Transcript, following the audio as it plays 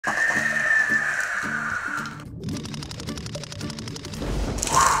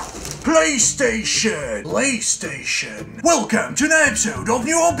PlayStation! Welcome to an episode of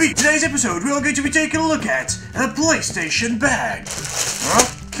OmniOmegaOB. Today's episode we are going to be taking a look at a PlayStation bag.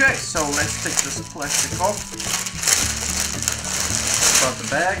 Okay, so let's take this plastic off. Start the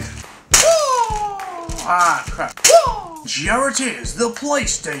bag. Ah, crap. Here it is, the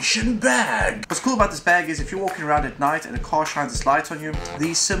PlayStation bag. What's cool about this bag is if you're walking around at night and a car shines its light on you,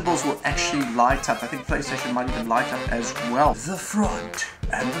 these symbols will actually light up. I think PlayStation might even light up as well. The front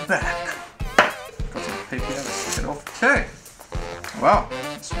and the back. Got some paper here, let's take it off. Okay. Wow,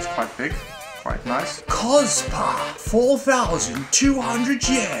 this one's quite big. Quite nice. Cospa, 4,200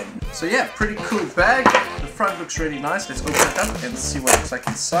 yen. So yeah, pretty cool bag. The front looks really nice. Let's open it up and see what it looks like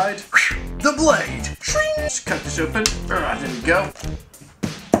inside. The blade. Let's cut this open. Alright, there we go.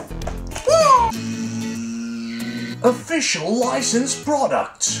 Woo! Official licensed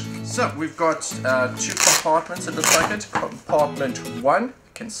product. So we've got two compartments, it looks like it. Compartment 1.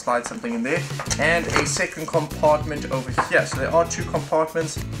 Can slide something in there, and a second compartment over here. So there are two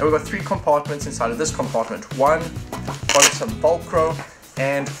compartments, and we've got three compartments inside of this compartment. One got some Velcro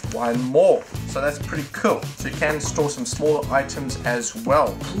and one more. So that's pretty cool. So you can store some smaller items as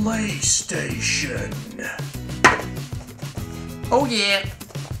well. PlayStation. Oh yeah.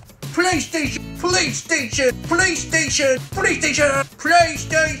 PlayStation.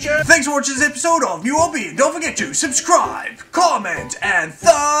 Thanks for watching this episode of OmniOmegaOB, and don't forget to subscribe, comment, and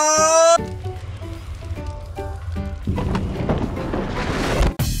thumb.